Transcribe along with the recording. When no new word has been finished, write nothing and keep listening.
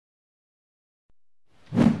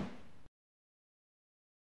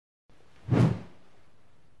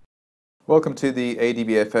Welcome to the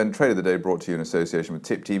ADVFN Trade of the Day, brought to you in association with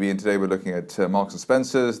Tip TV. And today we're looking at Marks &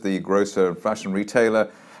 Spencer's, the grocer and fashion retailer,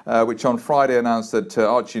 which on Friday announced that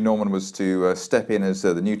Archie Norman was to step in as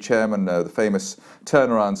the new chairman, the famous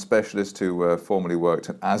turnaround specialist who formerly worked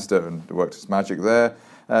at Asda and worked his magic there.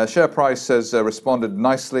 Share price has responded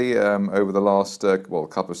nicely over the last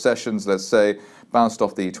couple of sessions, let's say. Bounced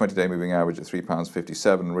off the 20-day moving average at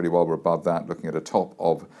 £3.57, really well we're above that, looking at a top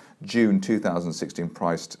of June 2016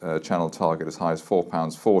 priced channel target as high as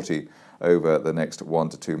 £4.40 over the next 1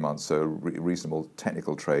 to 2 months. So reasonable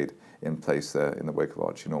technical trade in place there in the wake of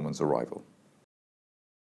Archie Norman's arrival.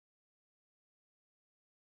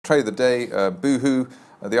 Trade of the day, Boohoo.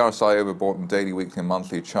 The RSI overbought in daily, weekly and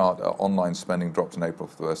monthly chart. Online spending dropped in April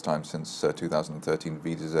for the first time since 2013,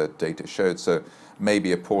 Visa data showed. So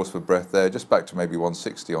maybe a pause for breath there, just back to maybe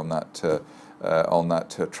 160 on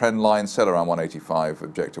that trend line. Sell around 185,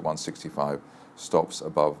 objective 165, stops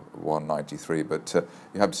above 193. But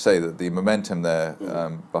you have to say that the momentum there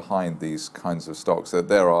behind these kinds of stocks, that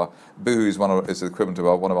there are, Boohoo is the equivalent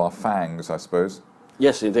of one of our fangs, I suppose.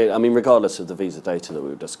 Yes, indeed. I mean, regardless of the Visa data that we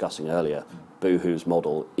were discussing earlier, Boohoo's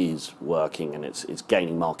model is working, and it's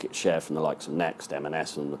gaining market share from the likes of Next,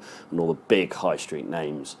 M&S, and all the big high street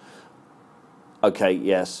names. Okay,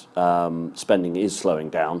 yes, spending is slowing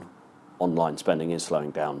down, online spending is slowing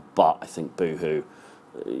down, but I think Boohoo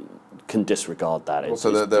can disregard that.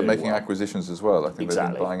 Also, they're making acquisitions as well. I think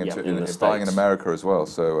exactly. They've been buying in America as well.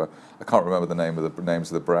 So I can't remember the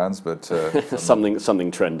names of the brands, but something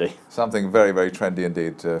trendy. Something very, very trendy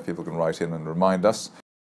indeed. People can write in and remind us.